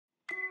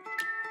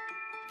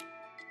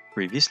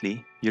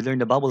Previously, you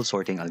learned the bubble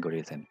sorting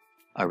algorithm,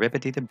 a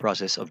repetitive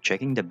process of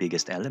checking the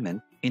biggest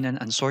element in an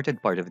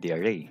unsorted part of the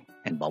array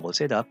and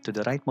bubbles it up to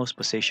the rightmost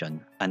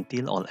position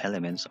until all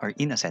elements are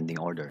in ascending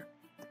order.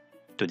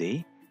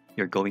 Today,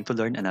 you're going to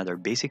learn another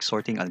basic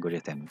sorting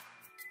algorithm,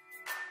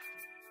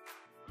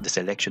 the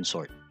selection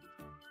sort.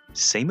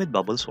 Same with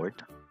bubble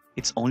sort,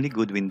 it's only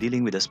good when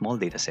dealing with a small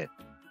dataset.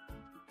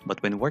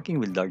 But when working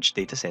with large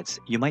datasets,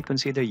 you might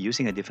consider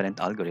using a different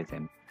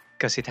algorithm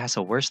because it has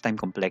a worse time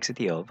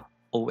complexity of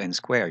O(n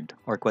squared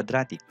or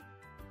quadratic.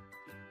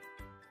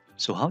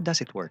 So how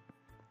does it work?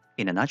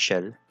 In a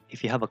nutshell,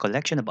 if you have a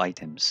collection of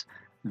items,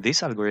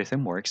 this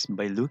algorithm works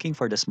by looking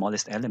for the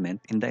smallest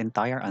element in the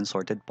entire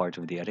unsorted part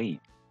of the array,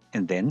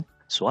 and then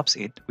swaps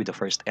it with the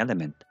first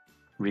element.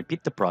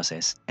 Repeat the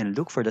process and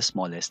look for the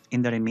smallest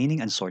in the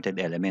remaining unsorted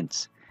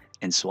elements,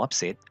 and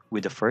swaps it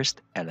with the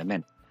first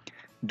element.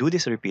 Do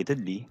this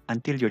repeatedly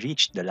until you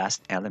reach the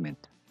last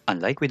element.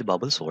 Unlike with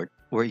bubble sort,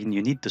 wherein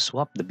you need to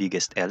swap the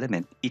biggest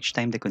element each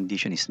time the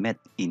condition is met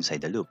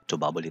inside the loop to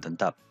bubble it on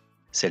top.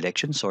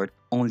 Selection sort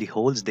only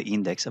holds the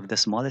index of the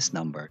smallest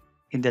number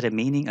in the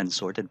remaining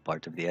unsorted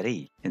part of the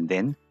array, and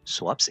then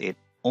swaps it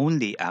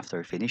only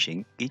after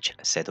finishing each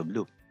set of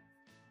loop.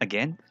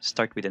 Again,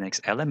 start with the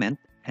next element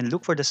and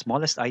look for the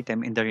smallest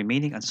item in the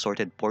remaining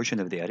unsorted portion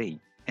of the array,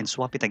 and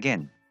swap it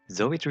again.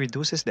 Though it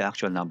reduces the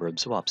actual number of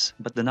swaps,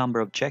 but the number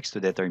of checks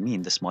to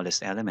determine the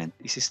smallest element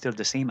is still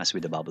the same as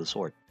with the bubble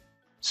sort.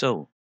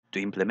 So,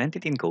 to implement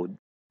it in code,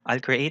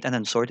 I'll create an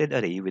unsorted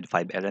array with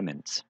 5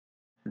 elements.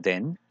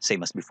 Then,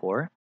 same as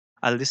before,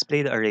 I'll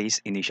display the array's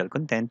initial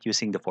content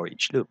using the for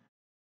each loop.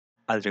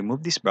 I'll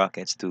remove these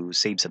brackets to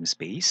save some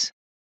space.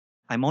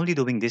 I'm only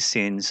doing this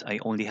since I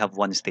only have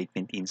one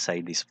statement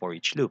inside this for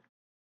each loop.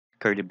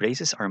 Curly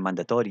braces are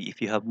mandatory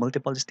if you have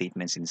multiple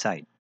statements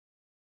inside.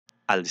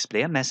 I'll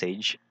display a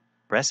message,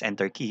 press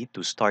enter key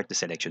to start the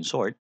selection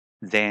sort,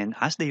 then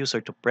ask the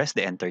user to press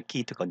the enter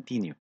key to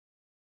continue.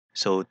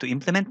 So to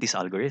implement this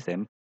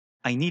algorithm,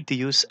 I need to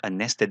use a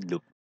nested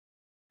loop.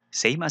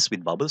 Same as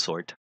with bubble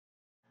sort,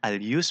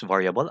 I'll use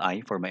variable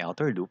I for my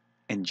outer loop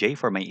and j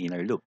for my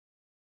inner loop.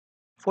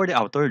 For the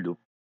outer loop,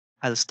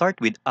 I'll start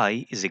with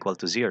I is equal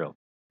to 0,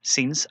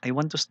 since I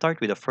want to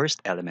start with the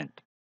first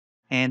element,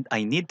 and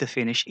I need to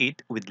finish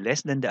it with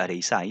less than the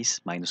array size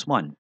minus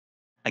 1.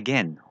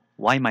 Again,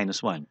 why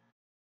minus 1?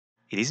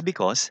 It is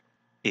because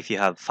if you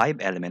have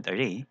 5-element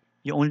array,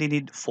 you only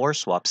need 4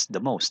 swaps the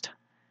most,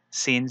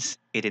 since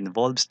it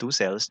involves 2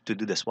 cells to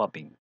do the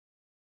swapping.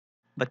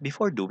 But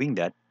before doing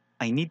that,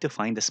 I need to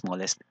find the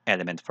smallest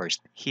element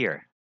first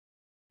here.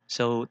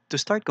 So to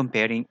start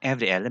comparing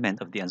every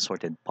element of the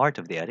unsorted part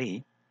of the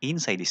array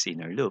inside this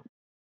inner loop,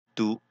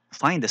 to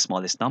find the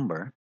smallest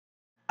number,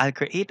 I'll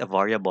create a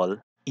variable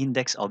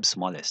index of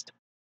smallest.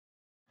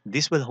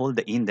 This will hold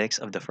the index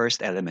of the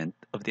first element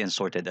of the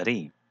unsorted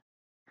array.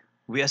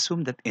 We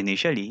assume that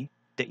initially,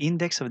 the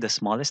index of the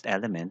smallest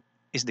element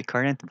is the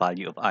current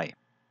value of I,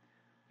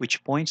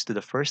 which points to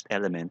the first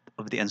element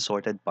of the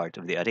unsorted part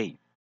of the array.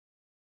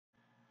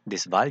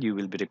 This value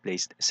will be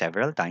replaced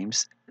several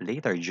times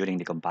later during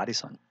the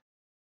comparison.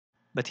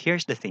 But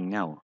here's the thing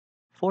now.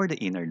 For the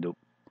inner loop,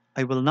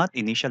 I will not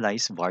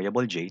initialize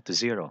variable j to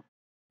 0,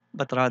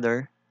 but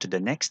rather to the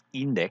next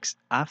index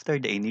after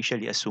the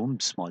initially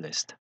assumed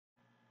smallest,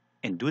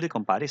 and do the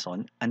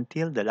comparison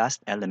until the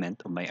last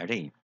element of my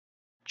array,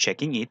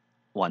 checking it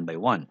one by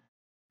one.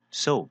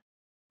 So,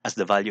 as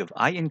the value of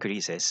I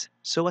increases,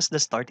 so as the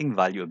starting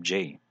value of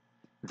j,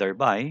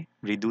 thereby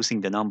reducing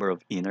the number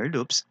of inner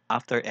loops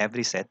after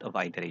every set of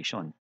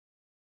iteration.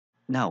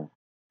 Now,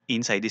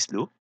 inside this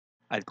loop,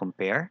 I'll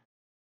compare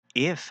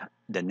if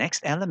the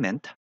next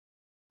element,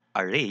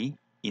 array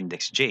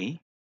index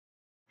j,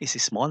 is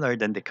smaller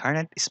than the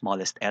current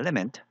smallest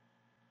element,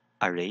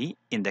 array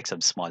index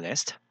of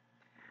smallest,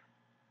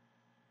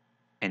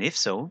 and if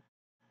so,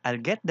 I'll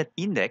get that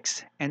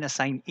index and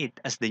assign it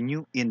as the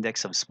new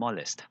index of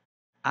smallest.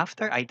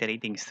 After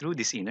iterating through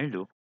this inner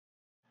loop,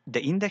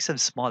 the index of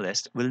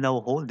smallest will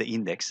now hold the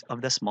index of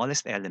the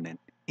smallest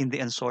element in the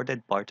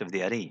unsorted part of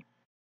the array.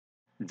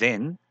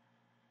 Then,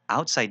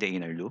 outside the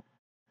inner loop,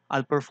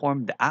 I'll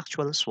perform the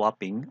actual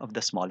swapping of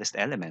the smallest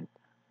element,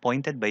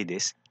 pointed by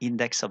this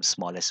index of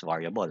smallest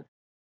variable,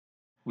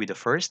 with the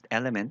first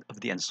element of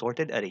the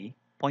unsorted array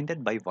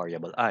pointed by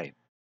variable I.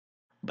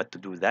 But to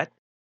do that,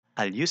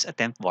 I'll use a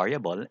temp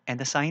variable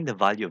and assign the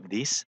value of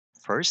this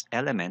first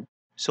element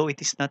so it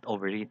is not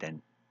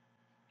overwritten.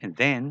 And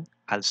then,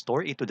 I'll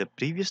store it to the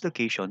previous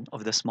location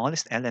of the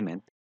smallest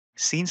element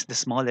since the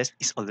smallest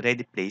is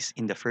already placed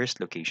in the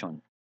first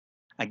location.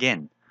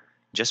 Again,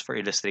 just for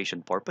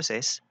illustration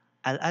purposes,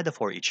 I'll add a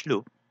for each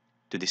loop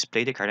to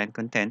display the current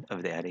content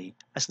of the array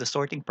as the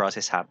sorting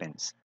process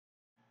happens,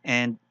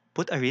 and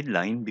put a read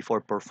line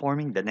before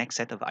performing the next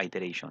set of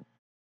iteration.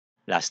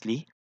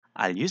 Lastly,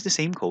 I'll use the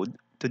same code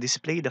to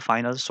display the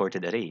final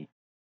sorted array.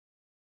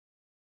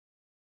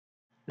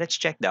 Let's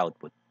check the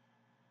output.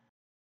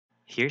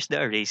 Here's the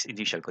array's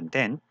initial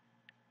content,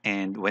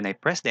 and when I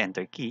press the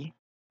enter key,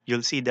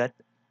 you'll see that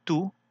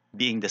 2,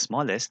 being the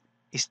smallest,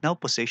 is now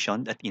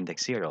positioned at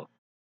index 0.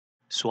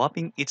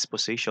 swapping its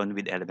position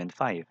with element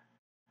 5.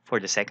 For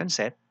the second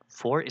set,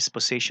 4 is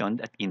positioned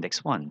at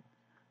index 1,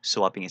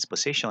 swapping its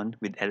position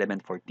with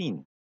element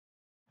 14.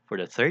 For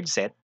the third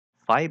set,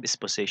 5 is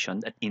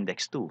positioned at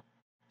index 2,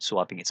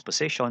 swapping its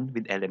position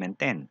with element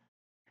 10.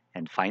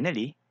 And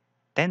finally,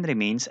 10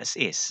 remains as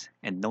is,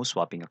 and no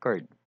swapping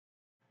occurred.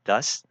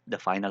 Thus, the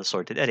final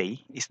sorted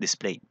array is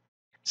displayed.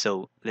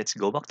 So let's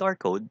go back to our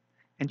code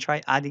and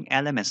try adding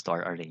elements to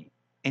our array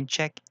and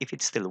check if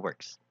it still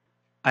works.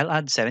 I'll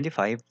add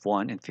 75,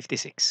 1, and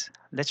 56.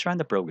 Let's run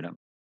the program.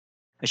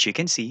 As you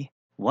can see,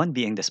 1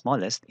 being the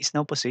smallest is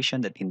now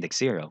positioned at index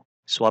 0,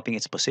 swapping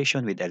its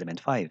position with element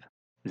 5.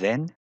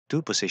 Then,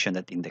 2 positioned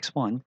at index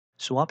 1,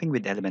 swapping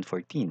with element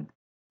 14.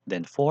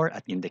 Then 4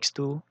 at index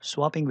 2,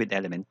 swapping with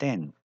element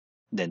 10.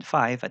 Then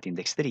 5 at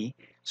index 3,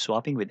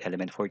 swapping with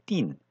element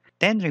 14.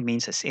 10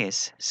 remains as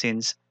is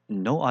since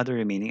no other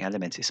remaining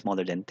elements is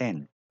smaller than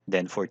 10.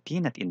 Then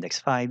 14 at index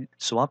 5,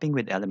 swapping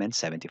with element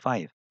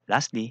 75.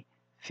 Lastly,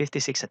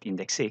 56 at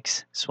index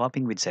 6,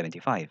 swapping with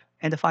 75.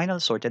 And the final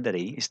sorted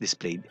array is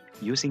displayed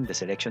using the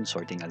selection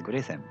sorting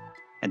algorithm.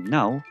 And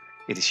now,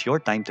 it is your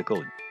time to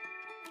code.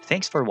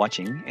 Thanks for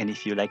watching, and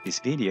if you like this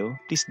video,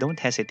 please don't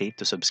hesitate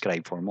to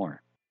subscribe for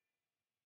more.